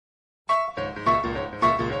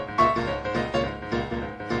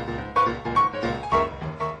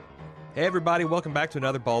Hey everybody, welcome back to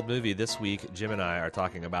another Bald Movie. This week, Jim and I are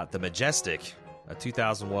talking about The Majestic, a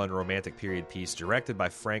 2001 romantic period piece directed by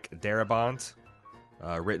Frank Darabont,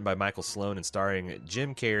 written by Michael Sloan and starring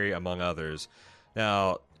Jim Carrey, among others.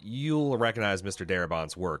 Now, you'll recognize Mr.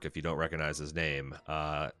 Darabont's work if you don't recognize his name.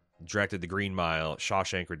 Directed The Green Mile,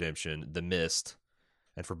 Shawshank Redemption, The Mist,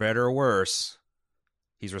 and for better or worse,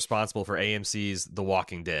 he's responsible for AMC's The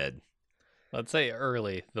Walking Dead. Let's say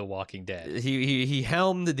early The Walking Dead. He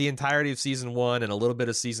helmed the entirety of season 1 and a little bit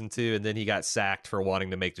of season 2, and then he got sacked for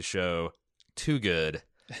wanting to make the show too good.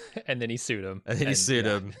 And then he sued him. And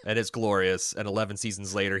it's glorious. And 11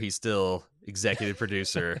 seasons later, he's still executive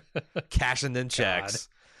producer, cashing in checks.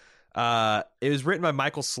 It was written by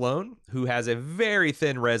Michael Sloan, who has a very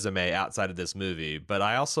thin resume outside of this movie. But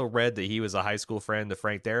I also read that he was a high school friend of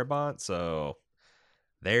Frank Darabont, so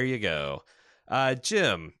there you go.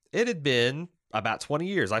 Jim, it had been about 20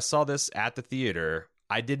 years. I saw this at the theater.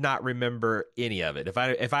 I did not remember any of it. If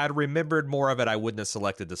I had remembered more of it, I wouldn't have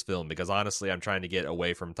selected this film because honestly, I'm trying to get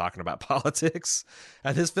away from talking about politics.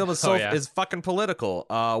 And this film is is fucking political.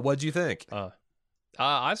 What'd you think?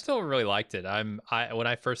 I still really liked it. When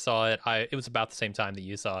I first saw it, it was about the same time that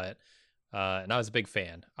you saw it, and I was a big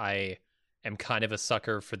fan. I am kind of a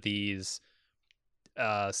sucker for these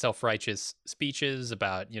self-righteous speeches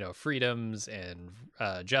about freedoms and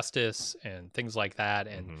justice and things like that,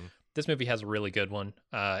 and this movie has a really good one,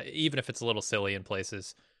 even if it's a little silly in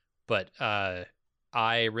places. But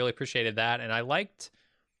I really appreciated that, and I liked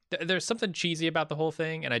there's something cheesy about the whole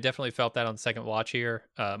thing, and I definitely felt that on the second watch here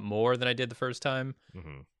more than I did the first time.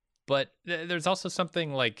 But there's also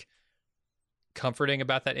something like comforting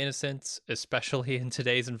about that innocence, especially in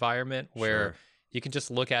today's environment where you can just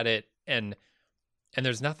look at it and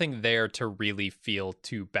there's nothing there to really feel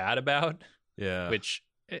too bad about. Yeah. Which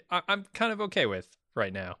I'm kind of okay with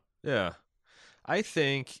right now. Yeah. I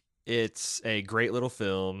think it's a great little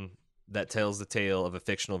film that tells the tale of a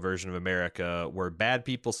fictional version of America where bad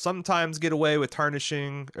people sometimes get away with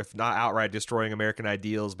tarnishing, if not outright destroying American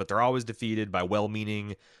ideals, but they're always defeated by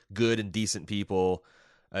well-meaning, good and decent people.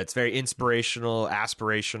 It's very inspirational,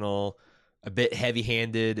 aspirational, a bit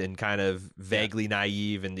heavy-handed and kind of vaguely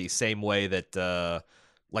naive in the same way that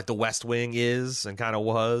like The West Wing is and kind of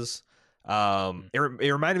was. It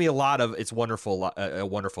reminded me a lot of It's Wonderful, A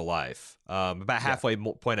Wonderful Life. About halfway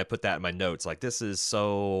point I put that in my notes. Like, this is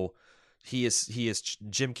so... He is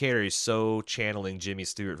Jim Carrey so channeling Jimmy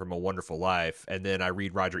Stewart from A Wonderful Life, and then I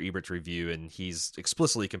read Roger Ebert's review, and he's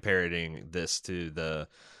explicitly comparing this to the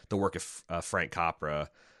work of Frank Capra.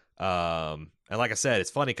 And like I said,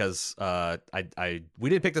 it's funny because we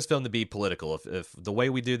didn't pick this film to be political. If the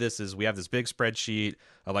way we do this is we have this big spreadsheet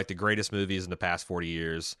of like the greatest movies in the past 40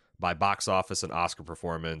 years by box office and Oscar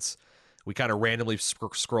performance. We kind of randomly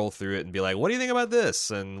scroll through it and be like, what do you think about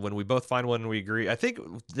this? And when we both find one we agree, I think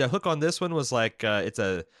the hook on this one was like,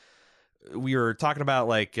 we were talking about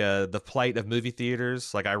like the plight of movie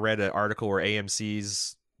theaters. Like I read an article where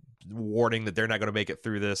AMC's warning that they're not going to make it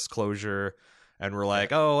through this closure. And we're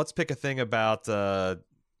like, let's pick a thing about,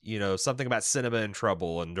 something about cinema in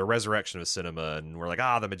trouble and the resurrection of cinema. And we're like,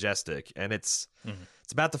 The Majestic. And it's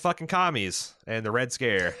about the fucking commies and the Red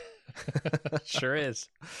Scare. Sure is.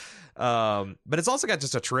 But it's also got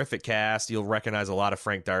just a terrific cast. You'll recognize a lot of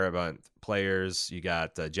Frank Darabont players. You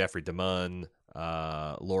got Jeffrey DeMunn,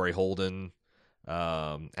 Laurie Holden.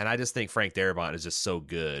 And I just think Frank Darabont is just so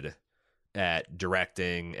good at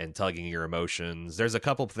directing and tugging your emotions. There's a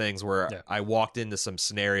couple of things where I walked into some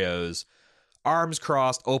scenarios, arms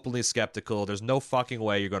crossed, openly skeptical. There's no fucking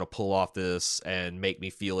way you're going to pull off this and make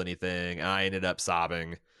me feel anything. And I ended up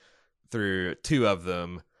sobbing through two of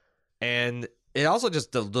them. And it also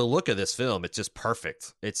just the look of this film, it's just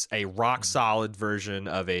perfect. It's a rock solid version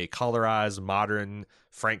of a colorized modern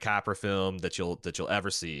Frank Capra film that you'll ever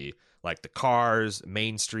see. Like the cars,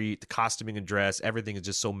 Main Street, the costuming and dress, everything is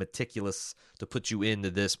just so meticulous to put you into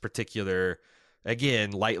this particular, again,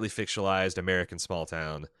 lightly fictionalized American small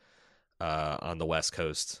town on the West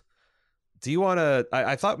Coast. Do you want to?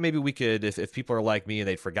 I thought maybe we could, if people are like me and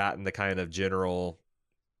they'd forgotten the kind of general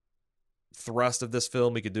thrust of this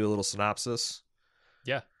film, we could do a little synopsis.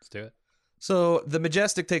 Yeah, let's do it. So, The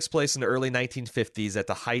Majestic takes place in the early 1950s at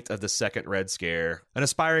the height of the Second Red Scare. An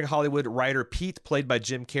aspiring Hollywood writer, Pete, played by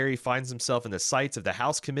Jim Carrey, finds himself in the sights of the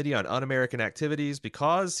House Committee on Un-American Activities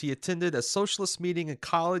because he attended a socialist meeting in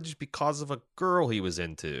college because of a girl he was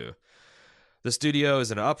into. The studio is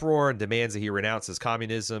in an uproar and demands that he renounce his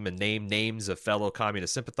communism and name names of fellow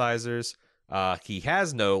communist sympathizers. He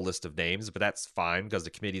has no list of names, but that's fine because the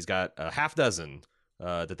committee's got a half dozen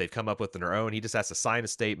that they've come up with on their own. He just has to sign a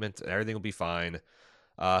statement and everything will be fine.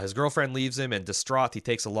 His girlfriend leaves him, and distraught, he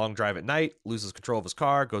takes a long drive at night, loses control of his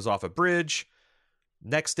car, goes off a bridge.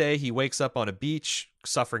 Next day, he wakes up on a beach,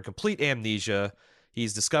 suffering complete amnesia.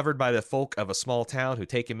 He's discovered by the folk of a small town who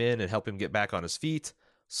take him in and help him get back on his feet.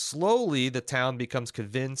 Slowly, the town becomes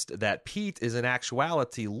convinced that Pete is in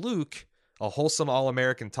actuality Luke, a wholesome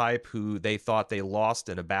all-American type who they thought they lost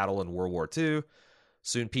in a battle in World War II.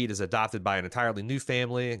 Soon, Pete is adopted by an entirely new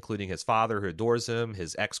family, including his father, who adores him,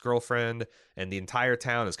 his ex-girlfriend, and the entire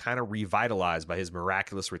town is kind of revitalized by his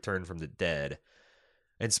miraculous return from the dead.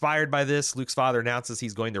 Inspired by this, Luke's father announces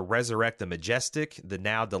he's going to resurrect the Majestic, the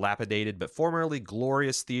now dilapidated but formerly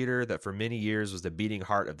glorious theater that for many years was the beating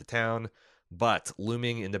heart of the town. But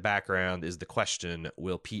looming in the background is the question,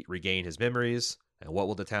 will Pete regain his memories? And what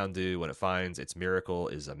will the town do when it finds its miracle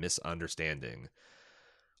is a misunderstanding?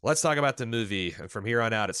 Let's talk about the movie. And from here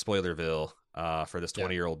on out, it's Spoilerville for this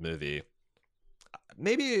 20-year-old movie.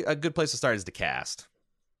 Maybe a good place to start is the cast.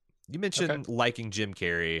 You mentioned liking Jim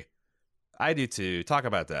Carrey. I do too. Talk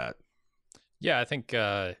about that. Yeah, I think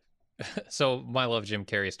so. My love of Jim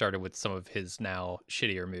Carrey started with some of his now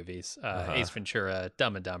shittier movies, Ace Ventura,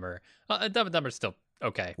 Dumb and Dumber. Dumb and Dumber's still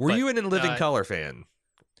okay. Were you an In Living Color fan?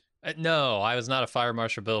 No, I was not a Fire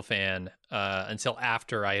Marshal Bill fan until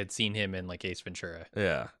after I had seen him in like Ace Ventura.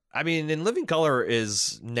 Yeah. I mean, In Living Color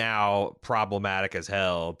is now problematic as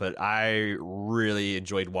hell, but I really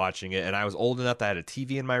enjoyed watching it. And I was old enough that I had a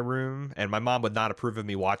TV in my room, and my mom would not approve of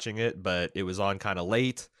me watching it, but it was on kind of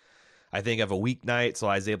late, I think, of a weeknight, so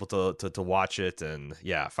I was able to watch it. And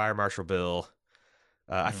yeah, Fire Marshal Bill.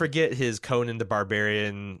 I forget his Conan the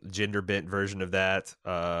Barbarian gender bent version of that.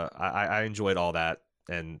 I enjoyed all that.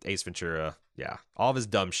 And Ace Ventura, yeah, all of his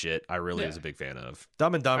dumb shit I really was a big fan of.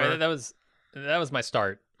 Dumb and Dumber. That was my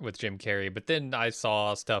start with Jim Carrey, but then I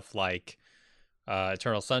saw stuff like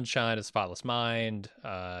Eternal Sunshine, A Spotless Mind,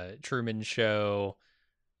 Truman Show,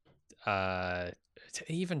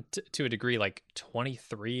 even to a degree like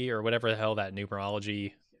 23 or whatever the hell that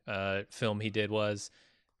numerology film he did was.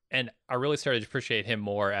 And I really started to appreciate him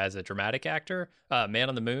more as a dramatic actor. Man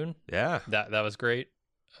on the Moon. Yeah. That was great.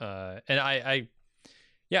 And I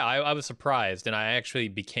was surprised, and I actually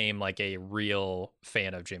became like a real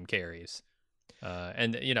fan of Jim Carrey's.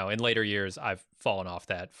 And, you know, in later years, I've fallen off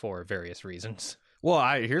that for various reasons. Well,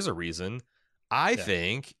 here's a reason. I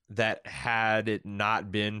think that had it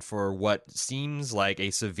not been for what seems like a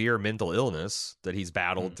severe mental illness that he's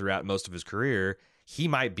battled throughout most of his career, he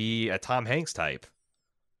might be a Tom Hanks type.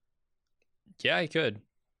 Yeah, he could.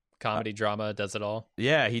 Comedy, drama, does it all.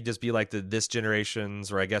 Yeah, he'd just be like this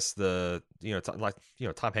generation's, or I guess Tom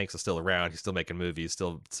Hanks is still around. He's still making movies,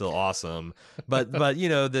 still awesome. But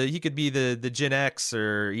he could be the Gen X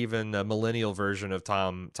or even a millennial version of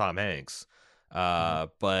Tom Hanks.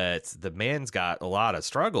 But the man's got a lot of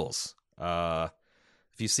struggles. If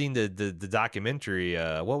you've seen the documentary,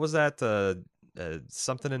 what was that?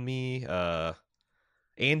 Something in Me,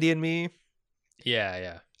 Andy and Me.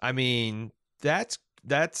 Yeah. I mean, that's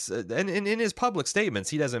and in his public statements,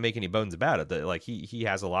 he doesn't make any bones about it. That like he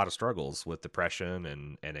has a lot of struggles with depression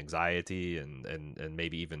and anxiety and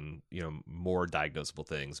maybe even more diagnosable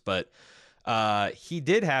things. But he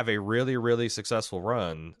did have a really, really successful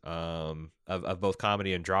run of both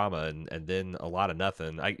comedy and drama, and then a lot of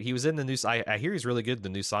nothing. He was in the new. I hear he's really good in the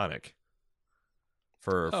new Sonic.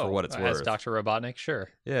 For what it's worth, as Dr. Robotnik, sure.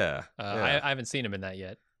 Yeah, I haven't seen him in that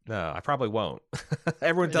yet. No, I probably won't.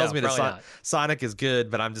 Everyone tells me that Sonic is good,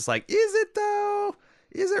 but I'm just like, is it though?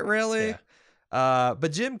 Is it really? Yeah.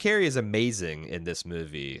 But Jim Carrey is amazing in this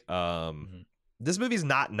movie. This movie's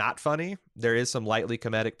not funny. There is some lightly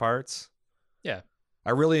comedic parts. Yeah. I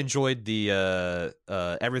really enjoyed the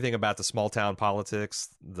everything about the small town politics,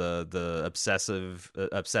 the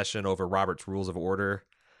obsession over Robert's Rules of Order.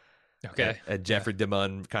 Okay. And Jeffrey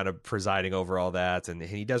DeMunn kind of presiding over all that, and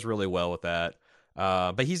he does really well with that.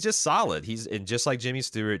 But he's just solid. He's just like Jimmy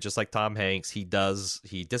Stewart, just like Tom Hanks. He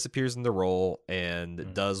disappears in the role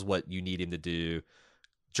and does what you need him to do.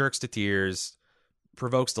 Jerks to tears,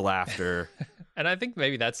 provokes to laughter. And I think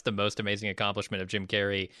maybe that's the most amazing accomplishment of Jim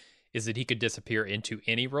Carrey is that he could disappear into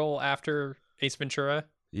any role after Ace Ventura.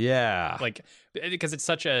 Yeah. Like, because it's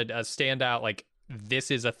such a standout, like,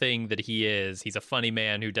 this is a thing that he is. He's a funny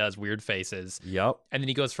man who does weird faces. Yep. And then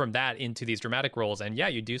he goes from that into these dramatic roles. And yeah,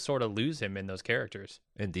 you do sort of lose him in those characters.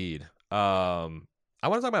 Indeed. I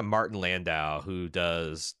want to talk about Martin Landau, who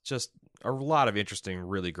does just a lot of interesting,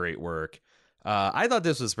 really great work. I thought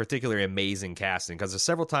this was particularly amazing casting because there's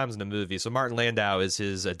several times in the movie. So Martin Landau is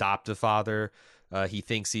his adoptive father. He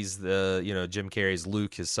thinks he's Jim Carrey's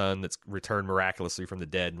Luke, his son that's returned miraculously from the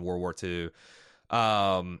dead in World War II.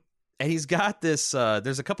 And he's got this.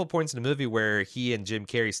 There's a couple points in the movie where he and Jim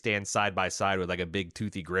Carrey stand side by side with like a big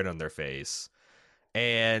toothy grin on their face,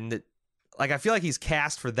 and like I feel like he's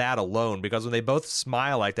cast for that alone because when they both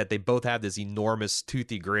smile like that, they both have this enormous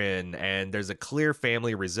toothy grin, and there's a clear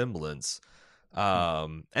family resemblance.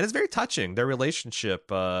 And it's very touching, their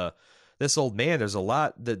relationship. This old man, there's a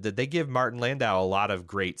lot that they give Martin Landau a lot of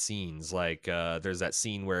great scenes. Like there's that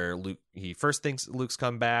scene where Luke, he first thinks Luke's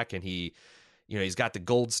come back, and he's got the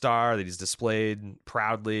gold star that he's displayed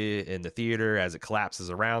proudly in the theater as it collapses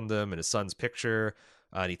around them and his son's picture.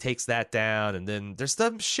 And he takes that down, and then there's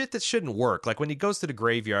some shit that shouldn't work. Like when he goes to the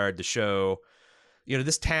graveyard to show,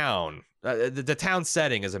 this town, the town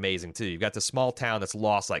setting is amazing too. You've got the small town that's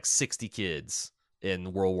lost like 60 kids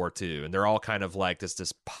in World War II, and they're all kind of like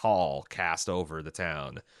this pall cast over the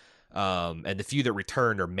town. And the few that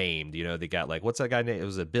returned are maimed. They got like, what's that guy name?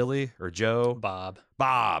 Was it Billy or Joe?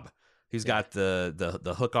 Bob. He's got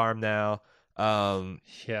the hook arm now.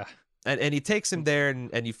 Yeah. And he takes him there,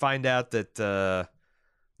 and you find out that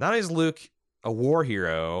not only is Luke a war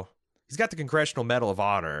hero, he's got the Congressional Medal of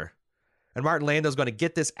Honor. And Martin Landau's going to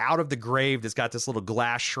get this out of the grave that's got this little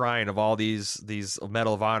glass shrine of all these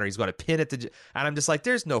Medal of Honor. He's going to pin it and I'm just like,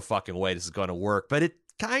 there's no fucking way this is going to work. But it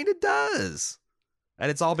kind of does. And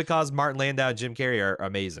it's all because Martin Landau and Jim Carrey are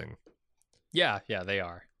amazing. Yeah, they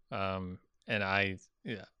are. And I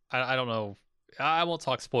don't know. I won't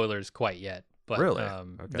talk spoilers quite yet. But really?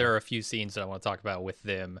 Okay. There are a few scenes that I want to talk about with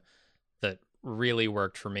them that really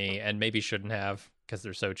worked for me and maybe shouldn't have because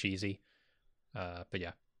they're so cheesy. But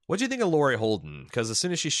yeah. What do you think of Laurie Holden? Because as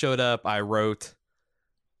soon as she showed up, I wrote,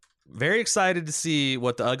 very excited to see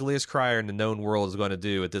what the ugliest crier in the known world is going to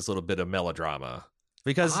do with this little bit of melodrama.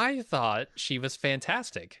 Because I thought she was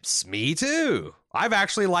fantastic. Me too. I've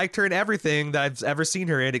actually liked her in everything that I've ever seen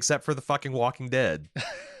her in except for the fucking Walking Dead.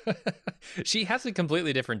 She has a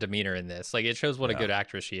completely different demeanor in this. Like, it shows what a good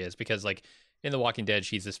actress she is because, like, in The Walking Dead,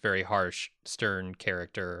 she's this very harsh, stern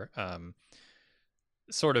character.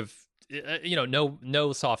 Sort of,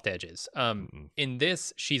 no soft edges. In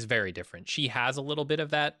this, she's very different. She has a little bit of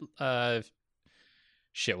that,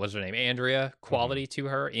 what's her name? Andrea quality to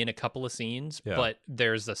her in a couple of scenes, but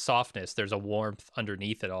there's a softness, there's a warmth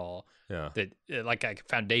underneath it all. Yeah. That, like a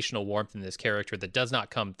foundational warmth in this character that does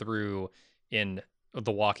not come through in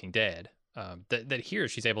The Walking Dead. That here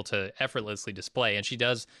she's able to effortlessly display, and she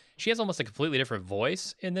has almost a completely different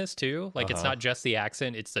voice in this too. Like it's not just the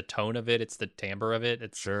accent, it's the tone of it, it's the timbre of it.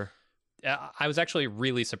 It's sure. I was actually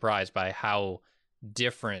really surprised by how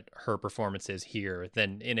different her performance is here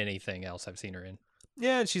than in anything else I've seen her in.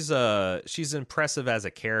 Yeah, and she's impressive as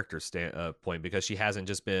a character point because she hasn't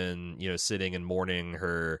just been sitting and mourning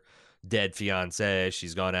her dead fiance.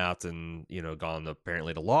 She's gone out and gone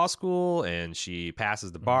apparently to law school, and she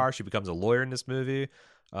passes the bar. She becomes a lawyer in this movie.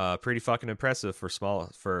 Pretty fucking impressive for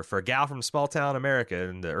a gal from small town America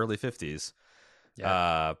in the early 50s.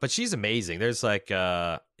 Yeah. But she's amazing. There's like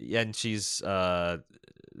and she's her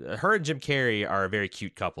and Jim Carrey are a very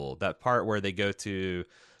cute couple. That part where they go to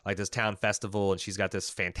like this town festival and she's got this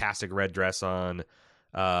fantastic red dress on.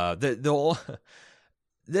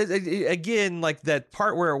 Again, like that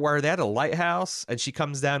part where they had a lighthouse and she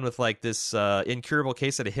comes down with like this incurable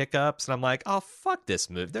case of the hiccups, and I'm like, oh fuck this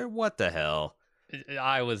movie. What the hell?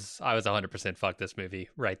 I was 100% fuck this movie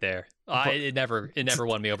right there. It never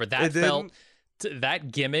won me over.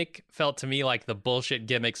 That gimmick felt to me like the bullshit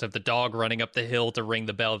gimmicks of the dog running up the hill to ring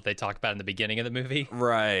the bell that they talk about in the beginning of the movie.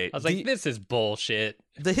 Right. I was like, this is bullshit.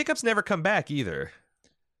 The hiccups never come back either.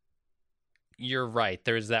 You're right.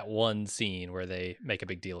 There's that one scene where they make a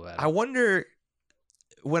big deal about it. I wonder,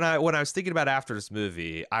 when I was thinking about after this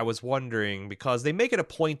movie, I was wondering because they make it a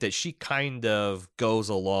point that she kind of goes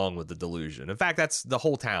along with the delusion. In fact, that's the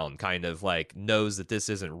whole town kind of like knows that this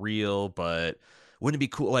isn't real, but wouldn't it be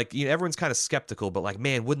cool? Like, everyone's kind of skeptical, but like,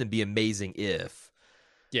 man, wouldn't it be amazing if?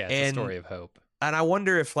 Yeah, it's a story of hope. And I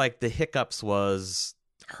wonder if like the hiccups was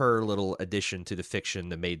her little addition to the fiction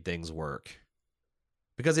that made things work.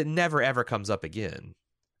 Because it never, ever comes up again.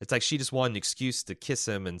 It's like she just wanted an excuse to kiss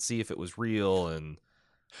him and see if it was real. And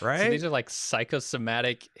right? So these are like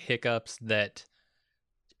psychosomatic hiccups that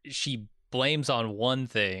she blames on one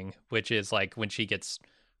thing, which is like when she gets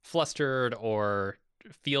flustered or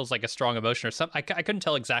feels like a strong emotion or something. I couldn't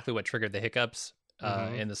tell exactly what triggered the hiccups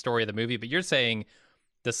in the story of the movie, but you're saying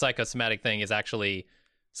the psychosomatic thing is actually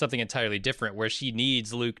something entirely different, where she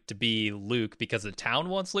needs Luke to be Luke because the town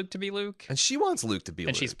wants Luke to be Luke. And she wants Luke to be Luke.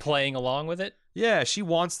 And she's playing along with it? Yeah, she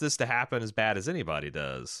wants this to happen as bad as anybody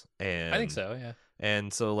does. And I think so, yeah.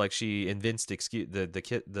 And so like she invents the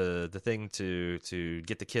thing to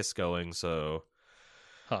get the kiss going, so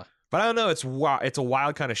But I don't know. It's a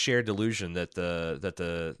wild kind of shared delusion that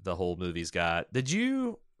the whole movie's got. Did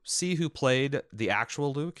you see who played the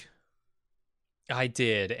actual Luke? I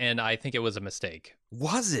did, and I think it was a mistake.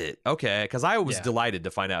 Was it? Okay, because I was Yeah. delighted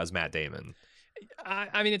to find out it was Matt Damon.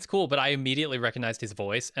 I mean, it's cool, but I immediately recognized his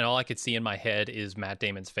voice, and all I could see in my head is Matt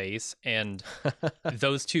Damon's face, and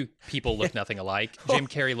those two people look nothing alike. Jim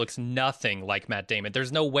Carrey looks nothing like Matt Damon.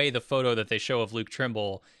 There's no way the photo that they show of Luke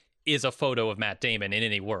Trimble is a photo of Matt Damon in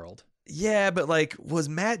any world. Yeah, but like, was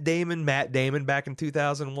Matt Damon back in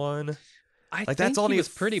 2001? I Like, think that's only he was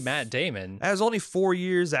pretty Matt Damon. That was only 4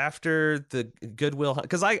 years after the Goodwill Hunt.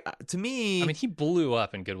 Because to me, I mean, he blew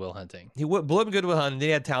up in Good Will Hunting. he blew up in Goodwill Hunting. Then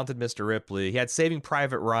he had Talented Mr. Ripley. He had Saving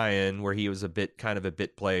Private Ryan, where he was a bit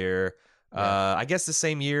player. Yeah. I guess the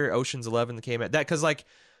same year Ocean's 11 came out. That because like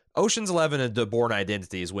Ocean's 11 and The Bourne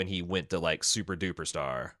Identity is when he went to like super duper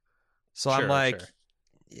star. So I'm like,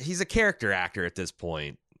 he's a character actor at this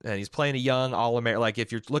point. And he's playing a young All-American. Like,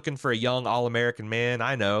 if you're looking for a young All-American man,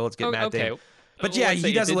 I know. Let's get Matt Damon. But yeah,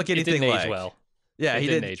 he doesn't look anything like. Age well. Yeah, he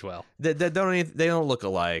didn't age well. They don't look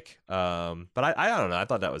alike. But I don't know. I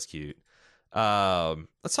thought that was cute.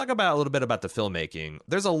 Let's talk about a little bit about the filmmaking.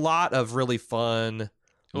 There's a lot of really fun.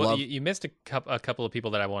 Well, you missed a couple of people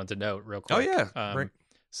that I wanted to note real quick. Oh yeah.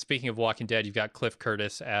 Speaking of Walking Dead, you've got Cliff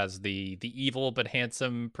Curtis as the evil but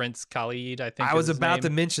handsome Prince Khalid, I think. I was his about name. to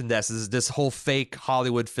mention this whole fake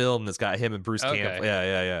Hollywood film that's got him and Bruce Okay. Campbell.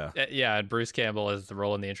 Yeah. Yeah, and Bruce Campbell is the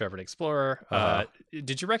role in The Intrepid Explorer. Uh-huh.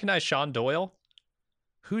 Did you recognize Sean Doyle?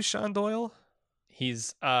 Who's Sean Doyle?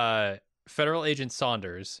 He's Federal Agent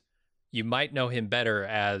Saunders. You might know him better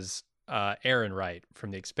as Aaron Wright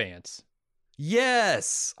from The Expanse.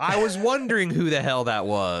 Yes, I was wondering who the hell that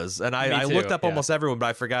was, and I too, looked up yeah. almost everyone, but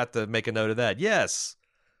I forgot to make a note of that. Yes,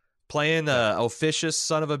 playing officious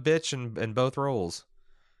son of a bitch in both roles.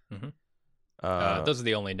 Mm-hmm. Those are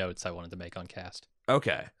the only notes I wanted to make on cast.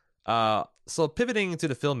 Okay. So pivoting to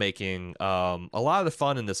the filmmaking, a lot of the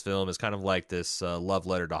fun in this film is kind of like this love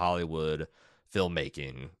letter to Hollywood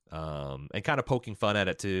filmmaking, and kind of poking fun at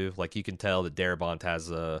it too. Like, you can tell that Darabont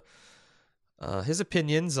has his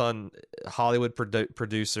opinions on Hollywood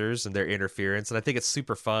producers and their interference, and I think it's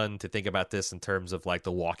super fun to think about this in terms of like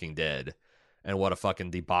The Walking Dead and what a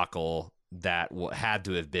fucking debacle that had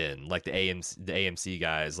to have been. Like the AMC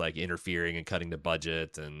guys like interfering and cutting the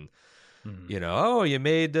budget, and you know, you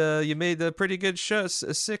made a pretty good show,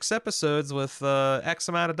 6 episodes with X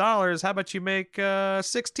amount of dollars. How about you make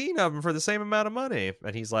 16 of them for the same amount of money?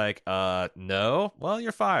 And he's like, no, well,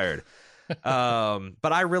 you're fired.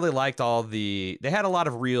 But I really liked they had a lot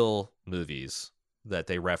of real movies that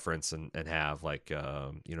they reference and have, like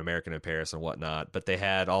American in Paris and whatnot, but they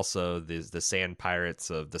had also the Sand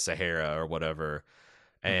Pirates of the Sahara or whatever.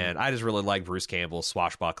 And I just really liked Bruce Campbell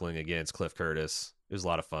swashbuckling against Cliff Curtis. It was a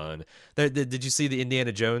lot of fun. Did you see the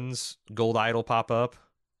Indiana Jones gold idol pop up?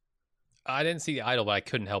 I didn't see the idol, but I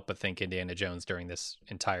couldn't help but think Indiana Jones during this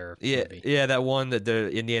entire movie. Yeah, that one that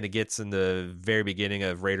the Indiana gets in the very beginning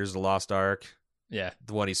of Raiders of the Lost Ark. Yeah,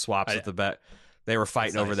 the one he swaps at the back. They were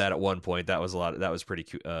fighting over nice. that at one point. That was That was pretty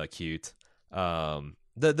cute.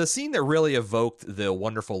 The scene that really evoked The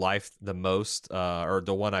Wonderful Life the most, or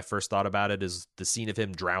the one I first thought about it, is the scene of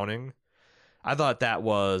him drowning. I thought that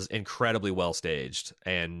was incredibly well staged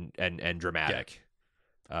and dramatic. Yeah.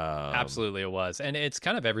 Absolutely, it was, and it's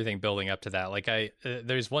kind of everything building up to that. Like,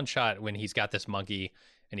 there's one shot when he's got this monkey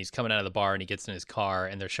and he's coming out of the bar and he gets in his car,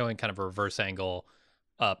 and they're showing kind of a reverse angle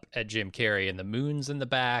up at Jim Carrey, and the moon's in the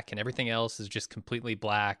back, and everything else is just completely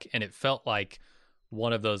black, and it felt like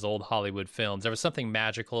one of those old Hollywood films. There was something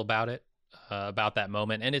magical about it, about that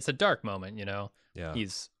moment, and it's a dark moment. You know, Yeah.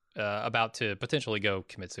 He's about to potentially go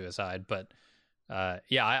commit suicide, but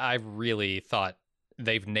I really thought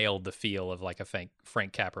they've nailed the feel of like a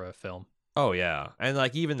Frank Capra film. Oh yeah, and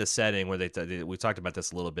like even the setting where we talked about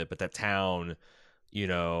this a little bit, but that town, you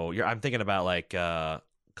know, I'm thinking about like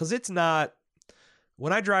because it's not.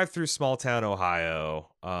 When I drive through small town Ohio,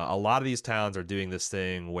 a lot of these towns are doing this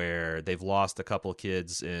thing where they've lost a couple of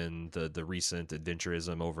kids in the recent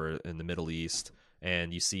adventurism over in the Middle East,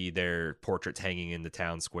 and you see their portraits hanging in the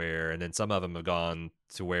town square, and then some of them have gone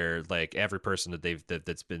to where like every person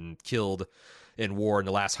that's been killed in war in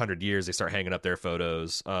the last 100 years, they start hanging up their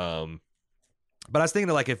photos. But I was thinking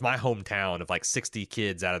of like if my hometown of like 60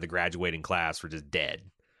 kids out of the graduating class were just dead,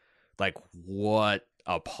 like what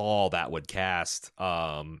a pall that would cast.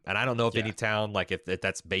 And I don't know if any town, like if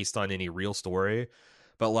that's based on any real story,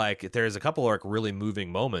 but like there's a couple of like really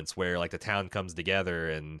moving moments where like the town comes together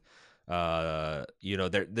and you know,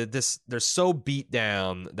 they're so beat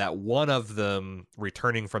down that one of them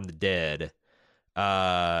returning from the dead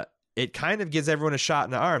it kind of gives everyone a shot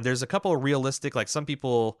in the arm. There's a couple of realistic, like some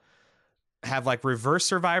people have like reverse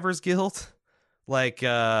survivor's guilt. Like,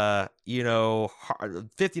 59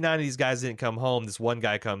 of these guys didn't come home. This one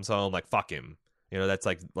guy comes home, like, fuck him. That's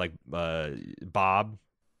like Bob.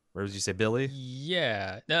 Or did you say Billy?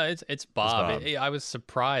 Yeah. No, it's Bob. I was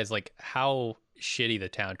surprised, like, how shitty the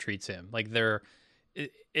town treats him. Like,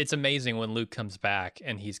 it's amazing when Luke comes back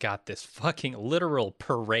and he's got this fucking literal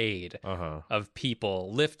parade of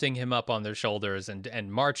people lifting him up on their shoulders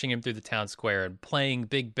and marching him through the town square and playing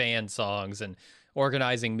big band songs and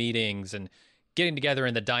organizing meetings and getting together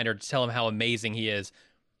in the diner to tell him how amazing he is.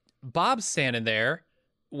 Bob's standing there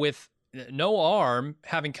with no arm,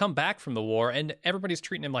 having come back from the war, and everybody's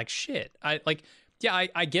treating him like shit. I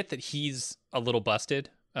get that he's a little busted,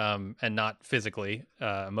 and not physically,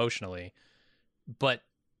 emotionally, but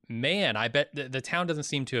man, I bet the town doesn't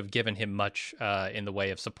seem to have given him much in the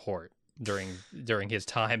way of support during his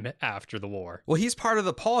time after the war. Well, he's part of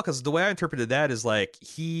the Paul, because the way I interpreted that is like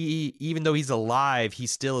even though he's alive, he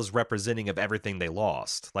still is representing of everything they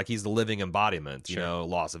lost. Like he's the living embodiment, Sure.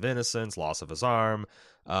 Loss of innocence, loss of his arm.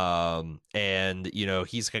 And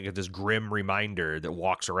he's kind of this grim reminder that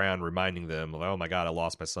walks around reminding them of, oh my God, I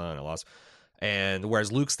lost my son. And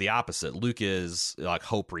whereas Luke's the opposite. Luke is like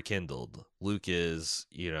hope rekindled. Luke is,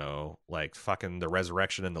 like fucking the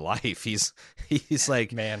resurrection and the life. He's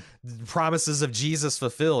like, man, promises of Jesus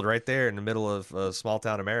fulfilled right there in the middle of small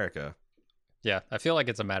town America. Yeah, I feel like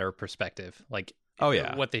it's a matter of perspective. Like, oh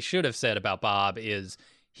yeah, what they should have said about Bob is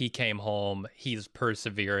he came home, he's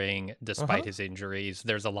persevering despite his injuries.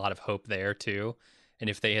 There's a lot of hope there too. And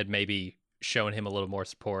if they had maybe shown him a little more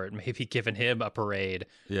support, maybe given him a parade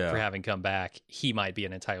for having come back, he might be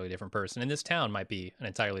an entirely different person. And this town might be an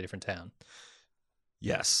entirely different town.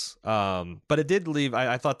 Yes. But it did leave,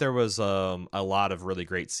 I thought there was a lot of really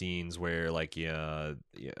great scenes where like, the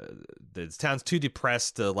town's too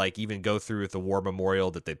depressed to like even go through with the war memorial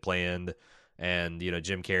that they planned. And,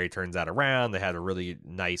 Jim Carrey turns that around. They had a really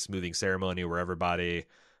nice moving ceremony where everybody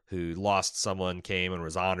who lost someone came and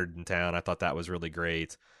was honored in town. I thought that was really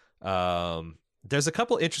great. There's a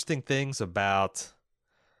couple interesting things about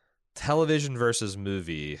television versus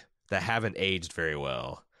movie that haven't aged very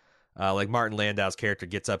well. Like Martin Landau's character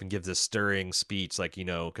gets up and gives this stirring speech, like,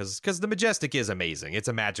 because the Majestic is amazing. It's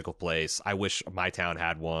a magical place. I wish my town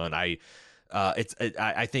had one. I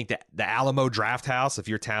think that the Alamo Draft House, if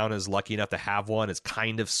your town is lucky enough to have one, is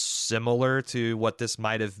kind of similar to what this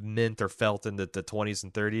might have meant or felt in the 20s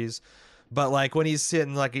and 30s. But like when he's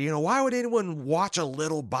sitting like, why would anyone watch a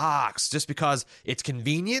little box? Just because it's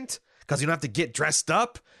convenient? Because you don't have to get dressed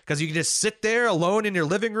up? Because you can just sit there alone in your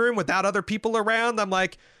living room without other people around? I'm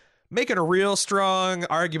like, making a real strong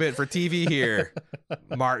argument for TV here,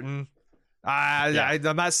 Martin. I'm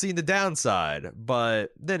not seeing the downside.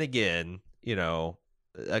 But then again,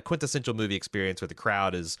 a quintessential movie experience where the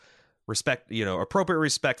crowd is appropriate,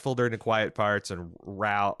 respectful during the quiet parts and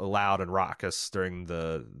loud and raucous during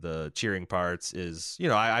the cheering parts is,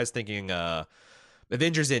 I was thinking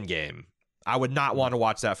Avengers Endgame. I would not want to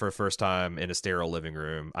watch that for a first time in a sterile living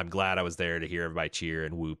room. I'm glad I was there to hear everybody cheer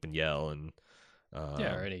and whoop and yell and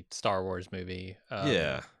or any Star Wars movie.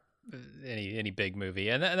 Any big movie.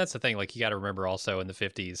 And that's the thing. Like, you got to remember also in the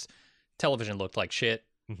 50s, television looked like shit.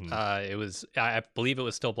 Mm-hmm. It was, I believe it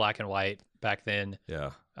was still black and white back then.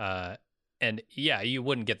 Yeah. And yeah, you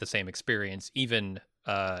wouldn't get the same experience even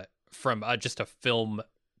from just a film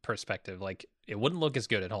perspective. Like, it wouldn't look as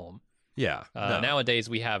good at home. Yeah. No. Nowadays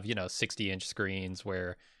we have 60-inch screens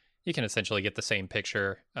where you can essentially get the same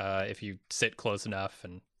picture if you sit close enough,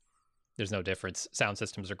 and there's no difference. Sound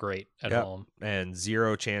systems are great at home, and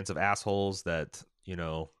zero chance of assholes that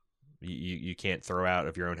you can't throw out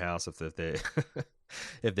of your own house if they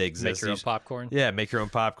if they exist. Make your own popcorn. Yeah, make your own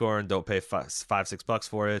popcorn. Don't pay $5-6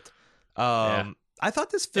 for it. I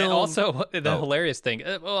thought this film, and also the hilarious thing.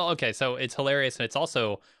 Well, okay, so it's hilarious, and it's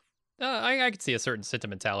also I could see a certain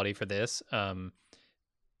sentimentality for this.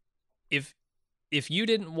 If you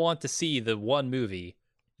didn't want to see the one movie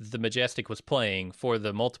the Majestic was playing for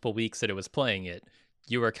the multiple weeks that it was playing it,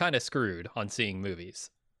 you were kind of screwed on seeing movies,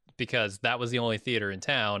 because that was the only theater in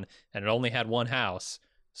town and it only had one house.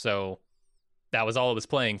 So that was all it was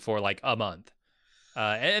playing for like a month.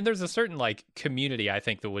 And there's a certain like community, I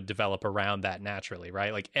think, that would develop around that naturally,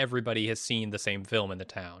 right? Like everybody has seen the same film in the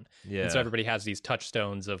town. Yeah. And so everybody has these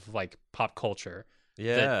touchstones of like pop culture.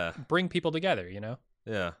 Yeah. That bring people together,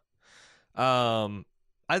 Yeah.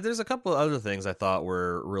 There's a couple of other things I thought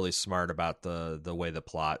were really smart about the way the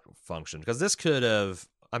plot functioned, because this could have,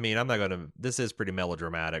 this is pretty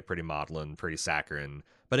melodramatic, pretty maudlin, pretty saccharine,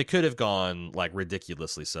 but it could have gone like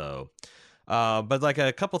ridiculously so. But like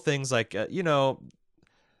a couple things, like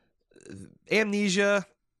amnesia.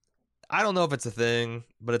 I don't know if it's a thing,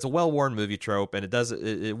 but it's a well-worn movie trope, and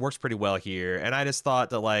it works pretty well here. And I just thought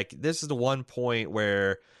that like this is the one point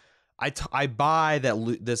where I buy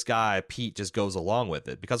that this guy Pete just goes along with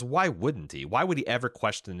it, because why wouldn't he? Why would he ever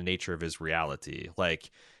question the nature of his reality? Like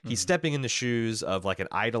he's stepping in the shoes of like an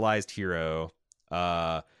idolized hero.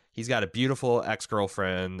 He's got a beautiful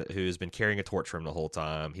ex-girlfriend who's been carrying a torch for him the whole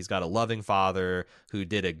time. He's got a loving father who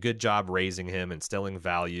did a good job raising him, instilling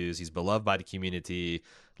values. He's beloved by the community.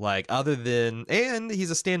 Like and he's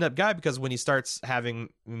a stand-up guy, because when he starts having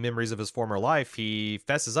memories of his former life, he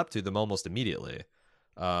fesses up to them almost immediately.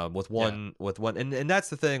 With one, and that's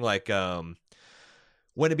the thing. Like,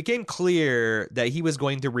 when it became clear that he was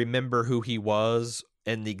going to remember who he was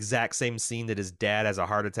in the exact same scene that his dad has a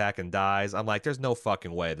heart attack and dies, I'm like, there's no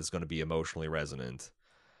fucking way this is going to be emotionally resonant.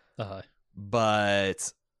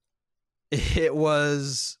 But it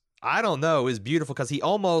was, I don't know, it was beautiful, because he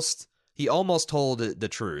almost told the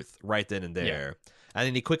truth right then and there. Yeah. And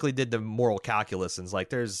then he quickly did the moral calculus and was like,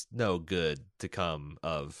 there's no good to come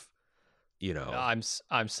of, I'm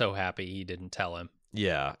so happy he didn't tell him.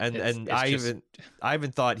 Yeah. And I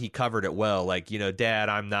even thought he covered it well. Like, Dad,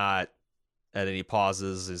 I'm not, and then he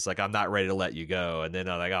pauses. It's like, I'm not ready to let you go. And then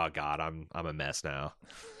I'm like, oh God, I'm a mess now.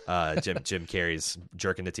 Jim Carrey's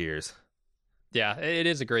jerking to tears. Yeah, it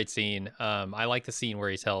is a great scene. I like the scene where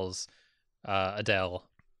he tells Adele,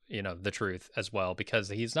 the truth as well, because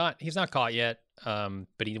he's not caught yet.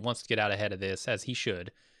 But he wants to get out ahead of this, as he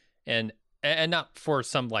should, and not for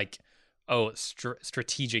some like,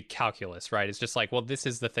 strategic calculus, right? It's just like, well, this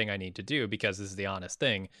is the thing I need to do because this is the honest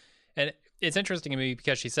thing. And it's interesting to me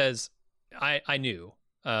because she says, I knew,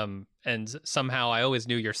 and somehow I always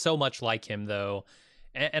knew you're so much like him, though.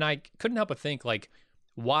 And I couldn't help but think, like,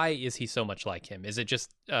 why is he so much like him? Is it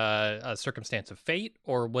just a circumstance of fate,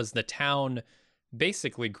 or was the town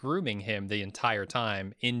basically grooming him the entire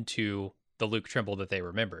time into the Luke Trimble that they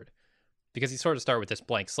remembered? Because he sort of started with this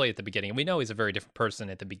blank slate at the beginning, and we know he's a very different person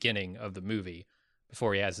at the beginning of the movie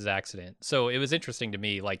before he has his accident. So it was interesting to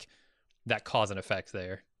me, like, that cause and effect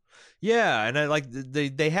there. Yeah, and I like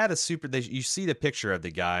they had you see the picture of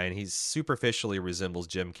the guy, and he superficially resembles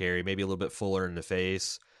Jim Carrey, maybe a little bit fuller in the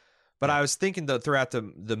face. But I was thinking though throughout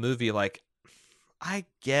the movie, like, I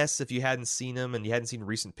guess if you hadn't seen him and you hadn't seen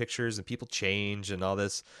recent pictures, and people change and all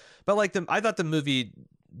this, but like I thought the movie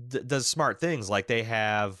does smart things. Like they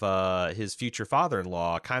have his future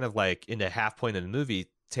father-in-law kind of like in a half point in the movie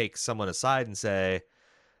take someone aside and say,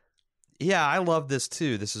 yeah, I love this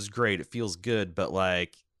too, this is great, it feels good, but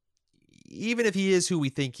like, even if he is who we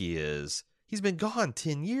think he is, he's been gone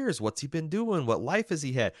 10 years. What's he been doing? What life has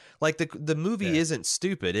he had? Like the movie isn't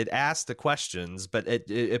stupid. It asks the questions, but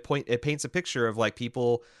it paints a picture of like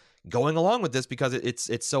people going along with this because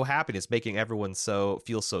it's so happy. It's making everyone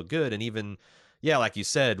feel so good. And even, yeah, like you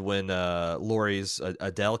said, when Laurie's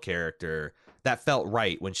Adele character, that felt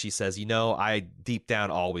right when she says, I deep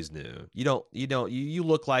down always knew. You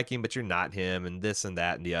look like him, but you're not him, and this and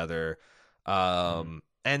that and the other.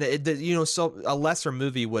 And so a lesser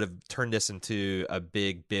movie would have turned this into a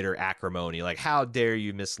big bitter acrimony, like, how dare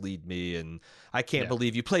you mislead me, and I can't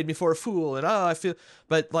believe you played me for a fool, and I feel,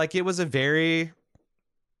 but like it was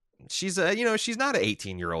she's not an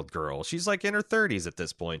 18-year-old girl. She's like in her 30s at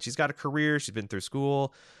this point. She's got a career. She's been through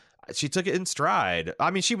school. She took it in stride.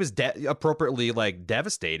 I mean, she was appropriately like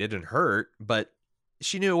devastated and hurt, but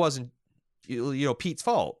she knew it wasn't Pete's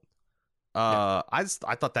fault. I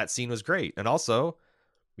thought that scene was great, and also,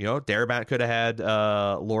 Darabont could have had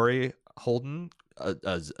Laurie Holden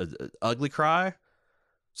a ugly cry,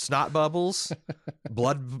 snot bubbles,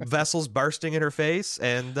 blood vessels bursting in her face,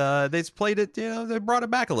 and they played it. They brought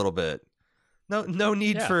it back a little bit. No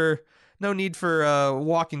need for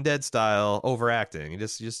Walking Dead style overacting.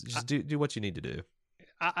 Just do what you need to do.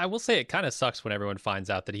 I will say it kind of sucks when everyone finds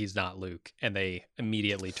out that he's not Luke and they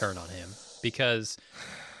immediately turn on him, because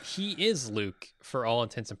he is Luke for all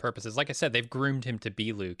intents and purposes. Like I said, they've groomed him to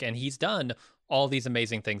be Luke, and he's done all these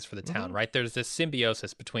amazing things for the town, right? There's this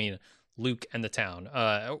symbiosis between Luke and the town,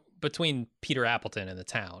 between Peter Appleton and the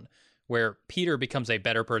town, where Peter becomes a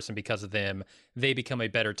better person because of them. They become a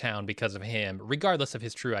better town because of him, regardless of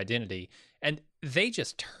his true identity. And they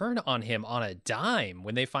just turn on him on a dime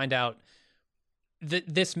when they find out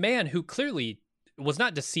that this man who clearly was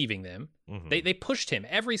not deceiving them. Mm-hmm. They pushed him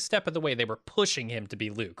every step of the way. They were pushing him to be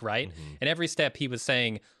Luke, right? Mm-hmm. And every step he was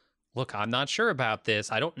saying, look, I'm not sure about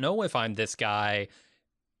this. I don't know if I'm this guy.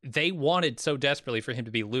 They wanted so desperately for him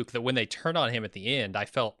to be Luke that when they turned on him at the end, I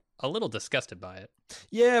felt a little disgusted by it.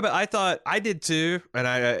 Yeah, but I thought I did too,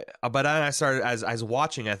 and but I started as I was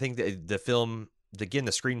watching. I think the film, again,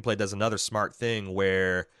 the screenplay does another smart thing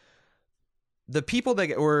where the people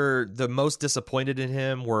that were the most disappointed in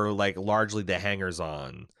him were like largely the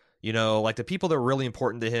hangers-on. You know, like the people that were really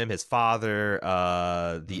important to him, his father,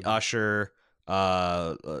 the usher,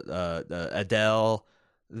 Adele.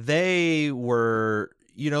 They were,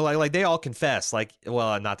 you know, like they all confessed, like,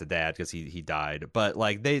 well, not the dad because he died, but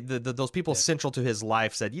like those people central to his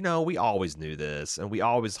life said, you know, we always knew this and we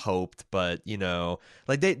always hoped, but you know,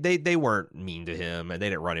 like they weren't mean to him and they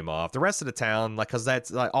didn't run him off. The rest of the town, like, because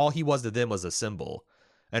that's like all he was to them was a symbol,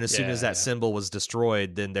 and as soon as that symbol was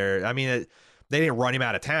destroyed, then they didn't run him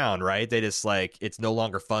out of town, right? They just like, it's no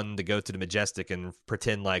longer fun to go to the Majestic and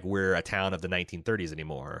pretend like we're a town of the 1930s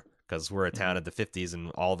anymore. Because we're a town of the 50s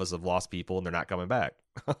and all of us have lost people and they're not coming back.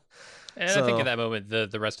 And I think at that moment,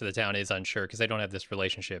 the rest of the town is unsure because they don't have this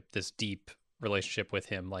relationship, this deep relationship with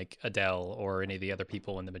him like Adele or any of the other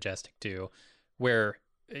people in the Majestic do, where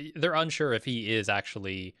they're unsure if he is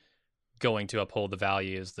actually going to uphold the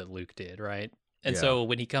values that Luke did, right? And so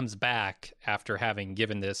when he comes back after having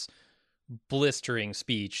given this blistering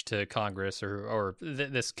speech to Congress or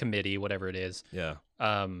this committee, whatever it is,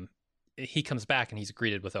 he comes back and he's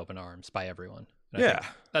greeted with open arms by everyone. And I think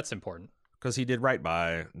that's important because he did right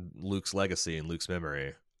by Luke's legacy and Luke's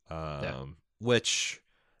memory. Which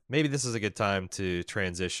maybe this is a good time to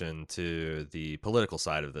transition to the political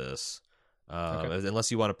side of this.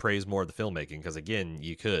 Unless you want to praise more of the filmmaking, because again,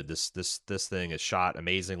 you could. This thing is shot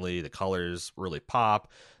amazingly. The colors really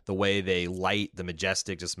pop. The way they light the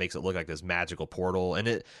Majestic just makes it look like this magical portal.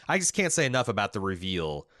 And I just can't say enough about the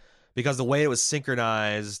reveal, because the way it was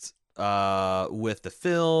synchronized with the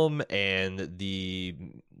film and the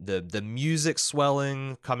music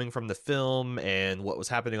swelling coming from the film and what was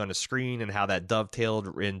happening on the screen and how that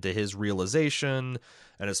dovetailed into his realization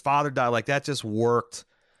and his father died, like that just worked.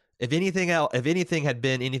 If anything had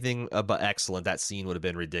been anything but excellent, that scene would have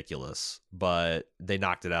been ridiculous, but they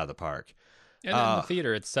knocked it out of the park. And then the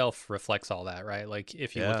theater itself reflects all that, right? Like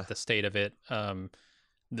if you look at the state of it,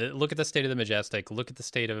 look at the state of the Majestic, look at the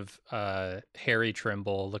state of Harry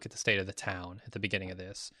Trimble, look at the state of the town at the beginning of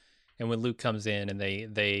this. And when Luke comes in and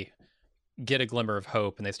they get a glimmer of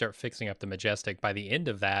hope and they start fixing up the Majestic, by the end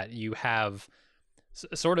of that, you have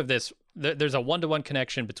sort of this, there's a one-to-one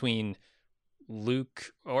connection between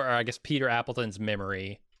Luke, or I guess Peter Appleton's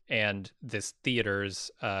memory and this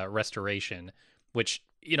theater's restoration, which,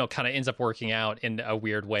 you know, kind of ends up working out in a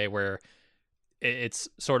weird way where it's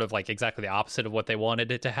sort of like exactly the opposite of what they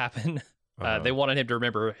wanted it to happen. They wanted him to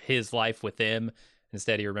remember his life with them.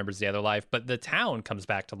 Instead, he remembers the other life. But the town comes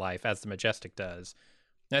back to life as the Majestic does.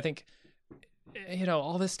 And I think, you know,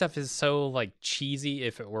 all this stuff is so like cheesy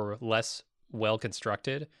if it were less well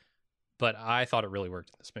constructed. But I thought it really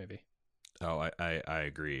worked in this movie. Oh, I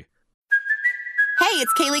agree. Hey,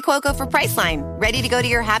 it's Kaylee Cuoco for Priceline. Ready to go to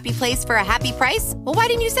your happy place for a happy price? Well, why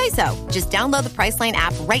didn't you say so? Just download the Priceline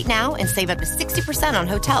app right now and save up to 60% on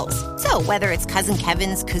hotels. So whether it's Cousin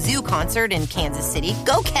Kevin's Kazoo Concert in Kansas City,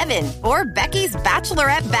 go Kevin, or Becky's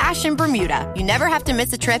Bachelorette Bash in Bermuda, you never have to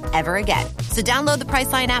miss a trip ever again. So download the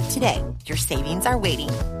Priceline app today. Your savings are waiting.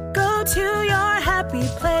 Go to your happy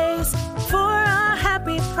place for a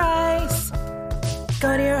happy price.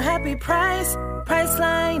 Go to your happy price,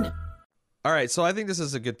 Priceline. All right, so I think this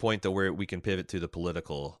is a good point, though, where we can pivot to the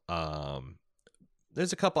political.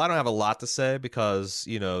 There's a couple. I don't have a lot to say because,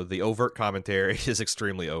 you know, the overt commentary is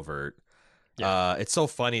extremely overt. Yeah. It's so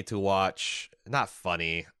funny to watch. Not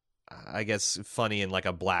funny, I guess funny in like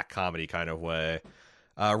a black comedy kind of way.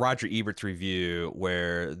 Roger Ebert's review,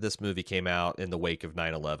 where this movie came out in the wake of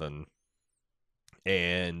 9/11.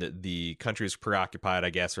 And the country was preoccupied,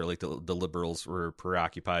 I guess, or like the liberals were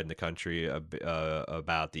preoccupied in the country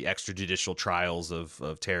about the extrajudicial trials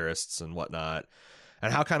of terrorists and whatnot,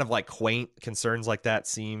 and how kind of like quaint concerns like that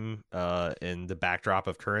seem in the backdrop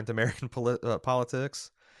of current American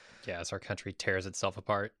politics. Yeah, as our country tears itself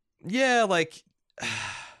apart. Yeah, like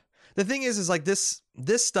the thing is like this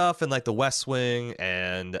stuff and like the West Wing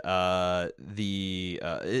and it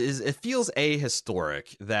feels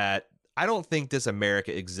ahistoric that. I don't think this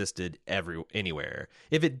America existed anywhere.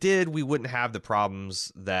 If it did, we wouldn't have the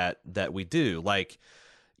problems that we do. Like,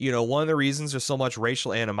 you know, one of the reasons there's so much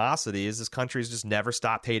racial animosity is this country's just never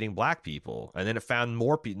stopped hating black people. And then it found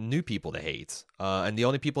more new people to hate. And the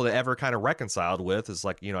only people that ever kind of reconciled with is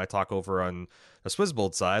like, you know, I talk over on the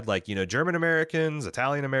Swissbold side, like, you know, German Americans,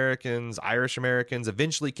 Italian Americans, Irish Americans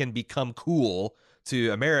eventually can become cool to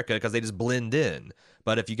America because they just blend in.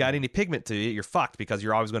 But if you got any pigment to it, you're fucked because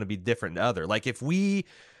you're always going to be different than other. Like if we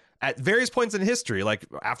at various points in history, like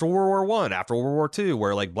after World War One, after World War Two,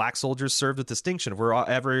 where like black soldiers served with distinction, if we're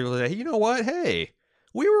ever like, you know what, hey,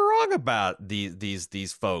 we were wrong about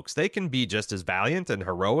these folks. They can be just as valiant and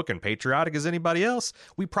heroic and patriotic as anybody else.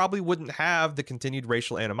 We probably wouldn't have the continued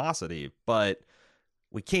racial animosity, but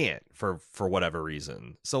we can't for whatever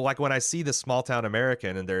reason. So like when I see the small town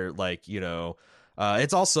American and they're like, you know,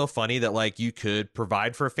 it's also funny that like you could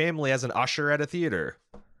provide for a family as an usher at a theater.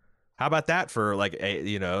 How about that for like a,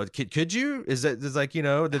 you know, could you? Is like, you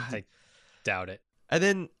know, I doubt it. And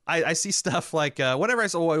then I see stuff like whenever I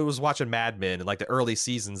was watching Mad Men in like the early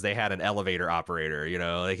seasons, they had an elevator operator, you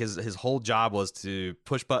know, like his whole job was to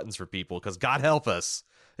push buttons for people because God help us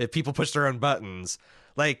if people push their own buttons.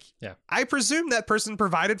 Like, yeah. I presume that person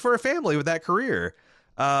provided for a family with that career.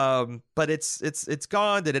 But it's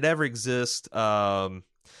gone. Did it ever exist?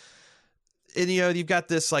 And you know, you've got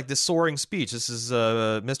this like this soaring speech. This is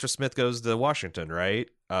Mr. Smith Goes to Washington, right?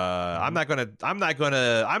 I'm not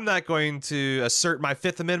going to assert my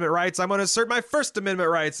Fifth Amendment rights. I'm going to assert my First Amendment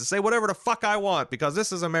rights to say whatever the fuck I want because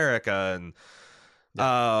this is America.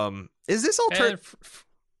 And is this alternative?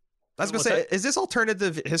 I was going to say, is this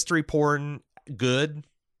alternative history porn good?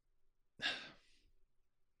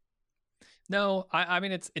 No, I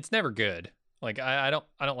mean it's never good. Like I don't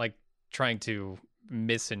like trying to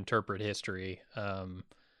misinterpret history,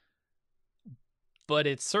 but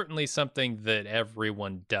it's certainly something that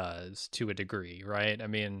everyone does to a degree, right? I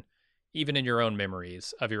mean, even in your own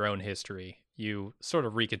memories of your own history, you sort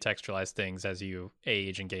of recontextualize things as you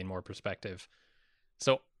age and gain more perspective.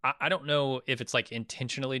 So I don't know if it's like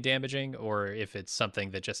intentionally damaging or if it's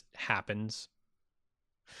something that just happens.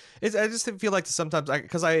 I just feel like sometimes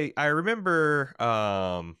because I remember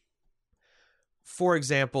for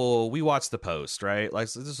example, we watched The Post, right? Like,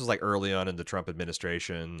 so this was like early on in the Trump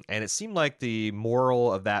administration, and it seemed like the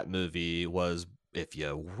moral of that movie was if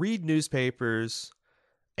you read newspapers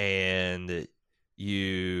and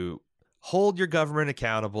you hold your government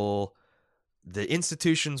accountable, the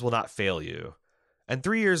institutions will not fail you. And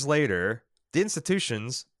 3 years later, the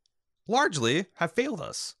institutions largely have failed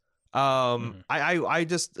us. I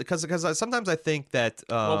just because sometimes I think that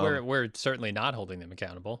well, we're certainly not holding them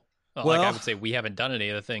accountable. Well, like I would say we haven't done any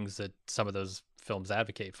of the things that some of those films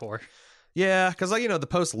advocate for. Yeah, because like, you know, The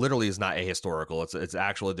Post literally is not ahistorical. It's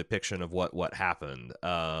actually a depiction of what happened.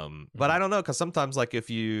 But I don't know, because sometimes like if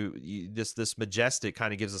you this Majestic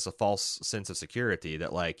kind of gives us a false sense of security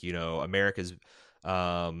that like, you know, America's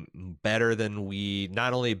better than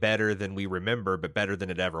not only better than we remember, but better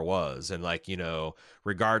than it ever was. And like, you know,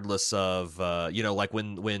 regardless of you know, like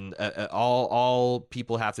when all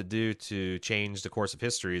people have to do to change the course of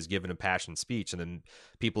history is give an impassioned speech, and then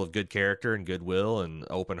people of good character and goodwill and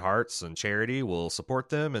open hearts and charity will support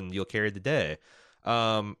them, and you'll carry the day.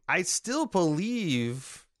 I still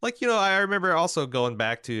believe, like, you know, I remember also going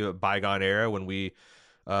back to a bygone era when we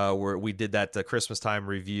did that Christmas time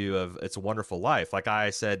review of It's a Wonderful Life. Like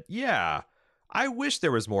I said, yeah, I wish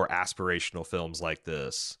there was more aspirational films like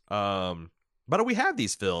this. But we have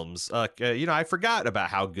these films. You know, I forgot about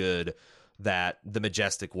how good that The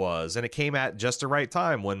Majestic was, and it came at just the right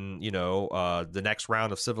time when, you know, the next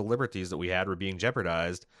round of civil liberties that we had were being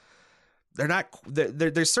jeopardized. They're not.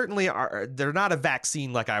 They certainly are. They're not a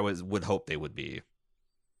vaccine like I would hope they would be.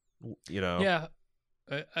 You know. Yeah,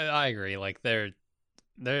 I agree. Like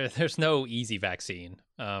there's no easy vaccine.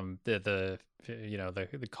 The you know, the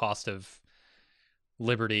cost of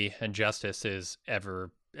liberty and justice is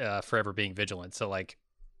forever being vigilant. So like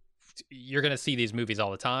you're going to see these movies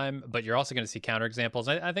all the time, but you're also going to see counterexamples.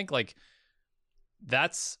 I think like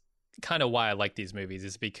that's kind of why I like these movies,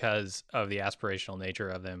 is because of the aspirational nature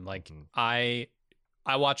of them. Like I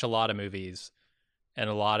watch a lot of movies and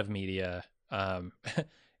a lot of media.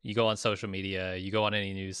 You go on social media, you go on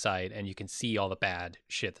any news site, and you can see all the bad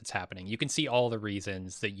shit that's happening. You can see all the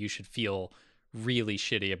reasons that you should feel really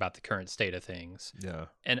shitty about the current state of things. Yeah.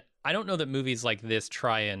 And I don't know that movies like this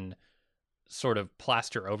try and sort of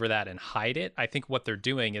plaster over that and hide it. I think what they're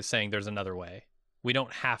doing is saying there's another way. We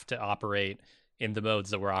don't have to operate in the modes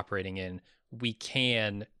that we're operating in. We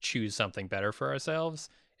can choose something better for ourselves.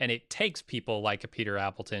 And it takes people like a Peter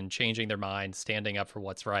Appleton changing their mind, standing up for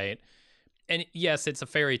what's right. And yes, it's a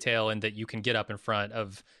fairy tale in that you can get up in front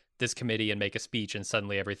of this committee and make a speech and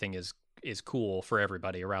suddenly everything is cool for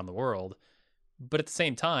everybody around the world. But at the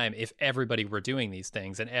same time, if everybody were doing these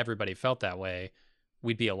things and everybody felt that way,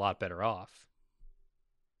 we'd be a lot better off.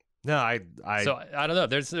 No, So I don't know.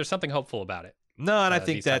 There's something hopeful about it. No, and I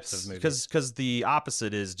think that's because the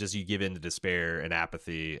opposite is just you give in to despair and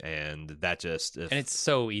apathy, and that just and it's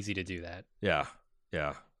so easy to do that. Yeah.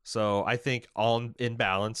 So I think in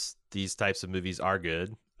balance, these types of movies are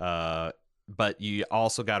good. But you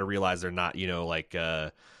also got to realize they're not, like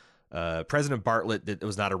President Bartlett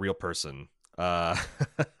was not a real person.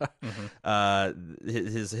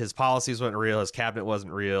 His policies weren't real. His cabinet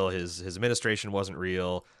wasn't real. His administration wasn't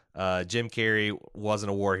real. Jim Carrey wasn't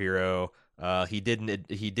a war hero. He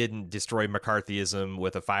didn't destroy McCarthyism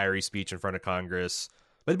with a fiery speech in front of Congress.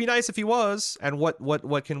 But it'd be nice if he was. And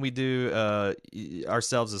what can we do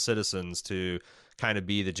ourselves as citizens to kind of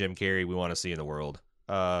be the Jim Carrey we want to see in the world?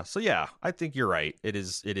 So yeah, I think you're right. It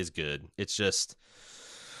is good. It's just,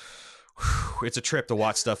 it's a trip to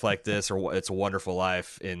watch stuff like this, or It's a Wonderful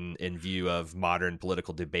Life in view of modern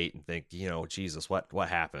political debate, and think, Jesus, what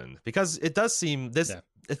happened? Because it does seem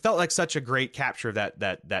it felt like such a great capture of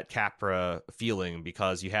that Capra feeling,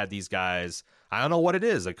 because you had these guys, I don't know what it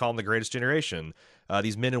is, they call them the greatest generation.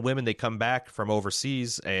 These men and women, they come back from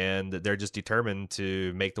overseas and they're just determined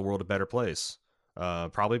to make the world a better place.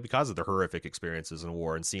 Probably because of the horrific experiences in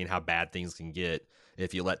war and seeing how bad things can get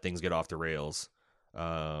if you let things get off the rails.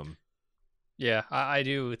 Yeah, I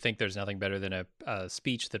do think there's nothing better than a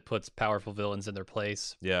speech that puts powerful villains in their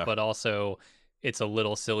place. Yeah. But also, it's a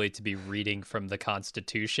little silly to be reading from the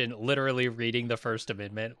Constitution, literally reading the First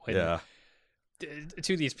Amendment.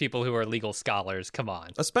 To these people who are legal scholars, come on.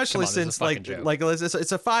 Especially since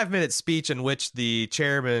it's a 5-minute speech in which the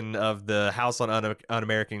chairman of the House on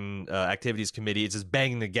Un-American Activities Committee is just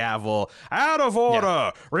banging the gavel, out of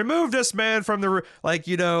order, remove this man from the, that.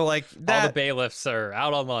 All the bailiffs are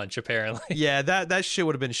out on lunch, apparently. Yeah, that shit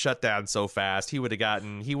would have been shut down so fast. He wouldn't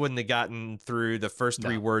have gotten through the first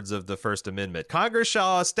three words of the First Amendment. Congress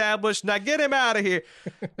shall establish, now get him out of here.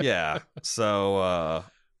 Yeah, so...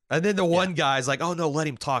 And then the one guy's like, "Oh no, let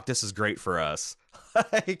him talk. This is great for us."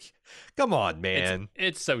 Like, come on, man.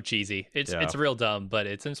 It's so cheesy. It's real dumb, but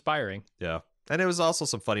it's inspiring. Yeah, and it was also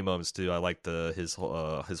some funny moments too. I liked his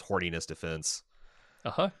horniness defense.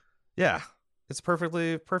 Yeah, it's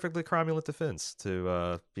perfectly cromulent defense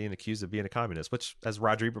to being accused of being a communist, which, as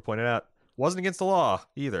Roger Ebert pointed out, wasn't against the law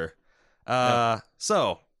either.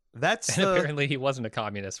 So. Apparently he wasn't a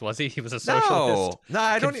communist, was he? He was a socialist. No,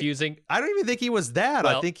 I don't. Confusing. I don't even think he was that.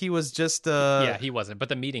 Well, I think he was just. Yeah, he wasn't. But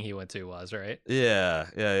the meeting he went to was, right.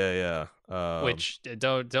 Yeah. Which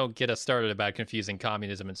don't get us started about confusing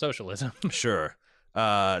communism and socialism. Sure.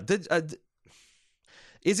 It's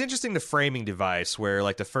interesting, the framing device where,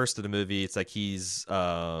 like, the first of the movie, it's like he's.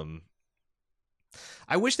 I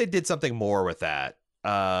wish they did something more with that.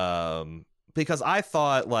 Because I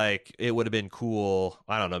thought, like, it would have been cool.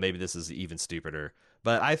 I don't know, maybe this is even stupider,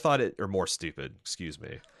 but I thought more stupid, excuse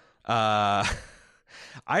me. I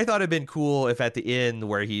thought it'd been cool if at the end,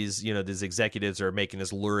 where he's, these executives are making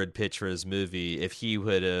this lurid pitch for his movie, if he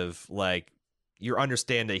would have, like, you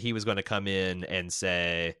understand that he was going to come in and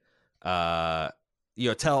say, tell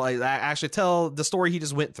the story he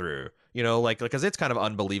just went through, because it's kind of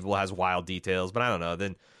unbelievable, has wild details, but I don't know.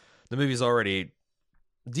 Then the movie's already.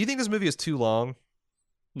 Do you think this movie is too long?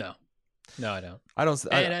 No, I don't.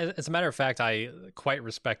 And as a matter of fact, I quite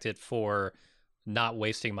respect it for not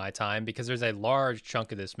wasting my time, because there's a large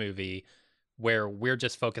chunk of this movie where we're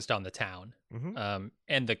just focused on the town. Mm-hmm.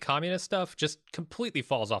 And the communist stuff just completely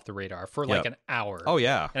falls off the radar for like an hour. Oh,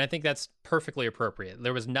 yeah. And I think that's perfectly appropriate.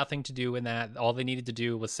 There was nothing to do in that. All they needed to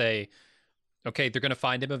do was say, okay, they're going to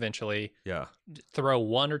find him eventually. Yeah. Throw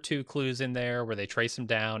one or two clues in there where they trace him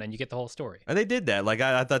down, and you get the whole story. And they did that. Like,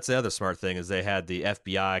 I that's the other smart thing, is they had the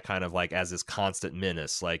FBI kind of like as this constant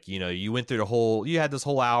menace. Like, you went through you had this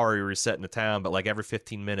whole hour you were set in the town, but like every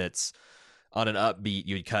 15 minutes on an upbeat,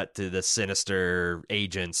 you'd cut to the sinister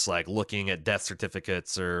agents, like looking at death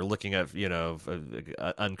certificates or looking at,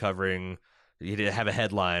 uncovering. You did have a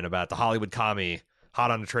headline about the Hollywood commie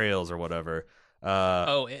hot on the trails or whatever.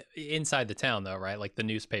 Inside the town though, right? Like the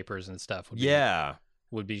newspapers and stuff.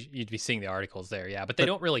 You'd be seeing the articles there, yeah. But they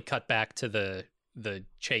don't really cut back to the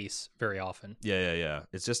chase very often. Yeah.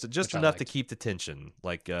 It's just enough to keep the tension.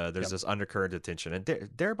 Like there's this undercurrent of tension, and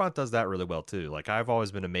Darabont does that really well too. Like, I've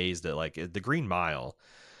always been amazed at, like, the Green Mile,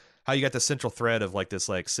 how you got the central thread of like this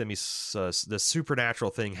like this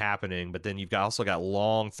supernatural thing happening, but then you've also got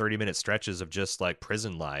long 30-minute stretches of just like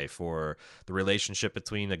prison life, or the relationship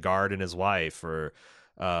between a guard and his wife, or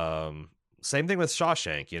same thing with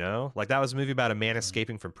Shawshank. Like, that was a movie about a man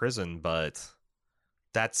escaping from prison, but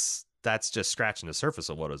that's just scratching the surface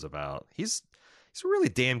of what it was about. He's a really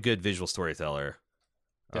damn good visual storyteller.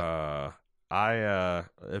 I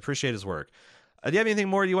appreciate his work. Do you have anything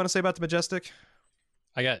more you want to say about The Majestic?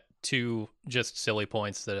 I got two just silly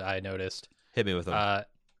points that I noticed. Hit me with them.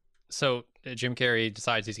 So Jim Carrey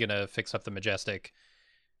decides he's going to fix up the Majestic,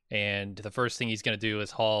 and the first thing he's going to do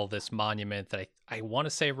is haul this monument that I want to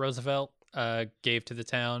say Roosevelt gave to the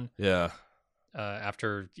town. Yeah.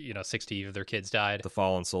 After 60 of their kids died. The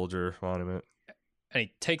fallen soldier monument. And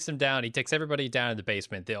he takes them down. He takes everybody down in the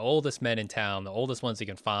basement, the oldest men in town, the oldest ones he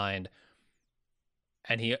can find.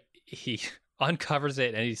 And he uncovers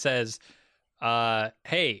it and he says,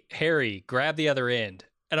 hey, Harry, grab the other end.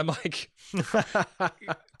 And I'm like,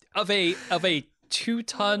 of a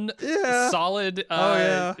 2-ton solid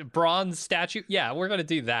bronze statue. Yeah, we're going to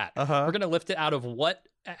do that. We're going to lift it out of what?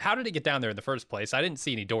 How did it get down there in the first place? I didn't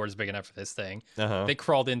see any doors big enough for this thing. They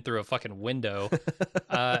crawled in through a fucking window.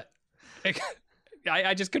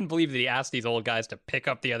 I just couldn't believe that he asked these old guys to pick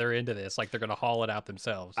up the other end of this, like they're going to haul it out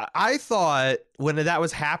themselves. I thought when that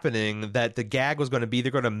was happening that the gag was going to be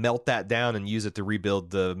they're going to melt that down and use it to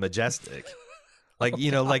rebuild the Majestic. Like,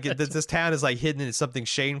 this town is like hidden in something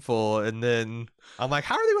shameful. And then I'm like,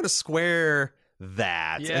 how are they going to square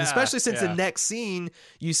that? Yeah, and especially since the next scene,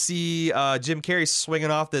 you see Jim Carrey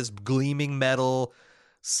swinging off this gleaming metal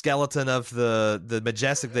skeleton of the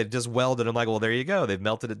Majestic they've just welded. I'm like, well, there you go. They've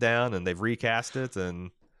melted it down and they've recast it.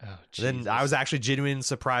 And then I was actually genuinely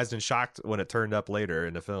surprised and shocked when it turned up later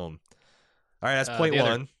in the film. All right, that's point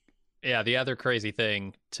one. The other crazy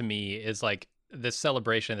thing to me is like this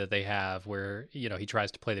celebration that they have where, he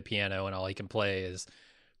tries to play the piano and all he can play is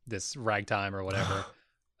this ragtime or whatever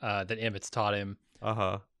that Emmett's taught him.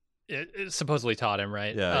 It supposedly taught him,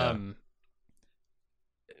 right? Yeah.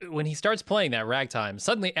 When he starts playing that ragtime,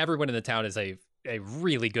 suddenly everyone in the town is a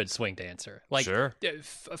really good swing dancer. Like, sure.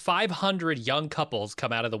 500 young couples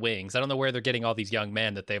come out of the wings. I don't know where they're getting all these young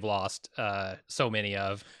men that they've lost so many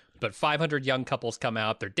of, but 500 young couples come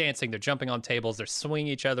out. They're dancing. They're jumping on tables. They're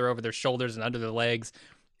swinging each other over their shoulders and under their legs.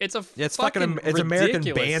 It's it's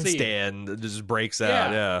American Bandstand that just breaks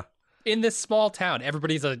out. Yeah. In this small town,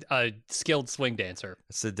 everybody's a skilled swing dancer.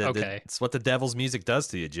 It's what the devil's music does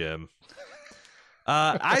to you, Jim.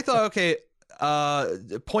 I thought, okay,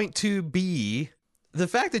 point 2B, the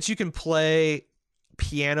fact that you can play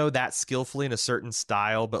piano that skillfully in a certain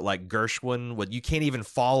style, but like Gershwin, you can't even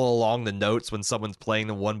follow along the notes when someone's playing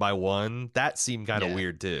them one by one, that seemed kind of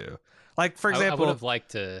weird too. Like, for example, I would have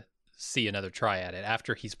liked to see another try at it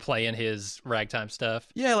after he's playing his ragtime stuff.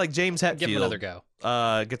 Yeah, like James Hetfield. Give him another go.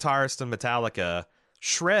 Guitarist in Metallica,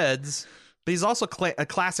 shreds. But he's also a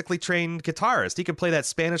classically trained guitarist. He can play that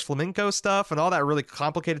Spanish flamenco stuff and all that really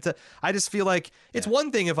complicated stuff. I just feel like it's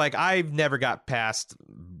one thing if like I've never got past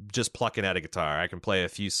just plucking out a guitar. I can play a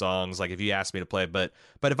few songs like if you asked me to play, but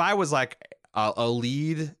if I was like a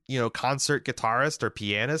lead, concert guitarist or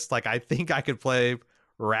pianist, like I think I could play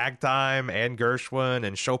ragtime and Gershwin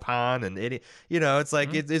and Chopin and it's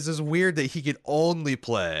like it's just weird that he could only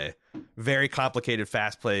play very complicated,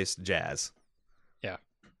 fast-paced jazz.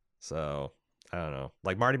 So I don't know,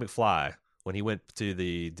 like Marty McFly when he went to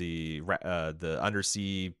the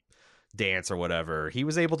undersea dance or whatever, he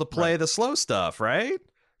was able to play the slow stuff, right?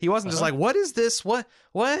 He wasn't just like, what is this? What?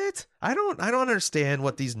 I don't understand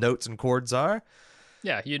what these notes and chords are.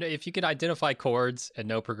 Yeah, if you could identify chords and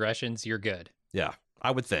know progressions, you're good. Yeah,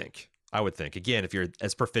 I would think. Again, if you're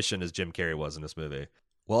as proficient as Jim Carrey was in this movie.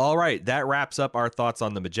 Well, all right, that wraps up our thoughts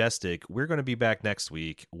on The Majestic. We're going to be back next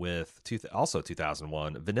week with also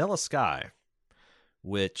 2001, Vanilla Sky,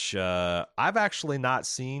 which I've actually not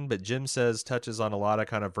seen, but Jim says touches on a lot of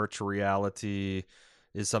kind of virtual reality,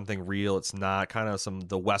 is something real. It's not kind of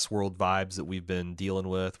the Westworld vibes that we've been dealing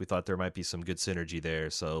with. We thought there might be some good synergy there.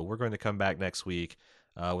 So we're going to come back next week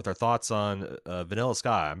with our thoughts on Vanilla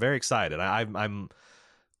Sky. I'm very excited. I'm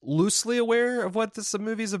loosely aware of what this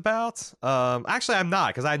movie's about. Actually, I'm not,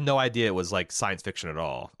 because I had no idea it was like science fiction at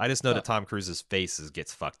all. I just know that Tom Cruise's face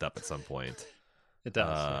gets fucked up at some point. It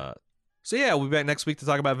does. So yeah, we'll be back next week to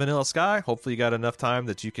talk about Vanilla Sky. Hopefully you got enough time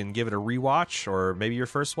that you can give it a rewatch or maybe your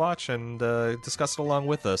first watch and discuss it along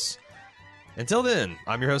with us. Until then,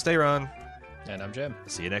 I'm your host, Aaron. And I'm Jim.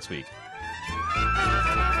 See you next week.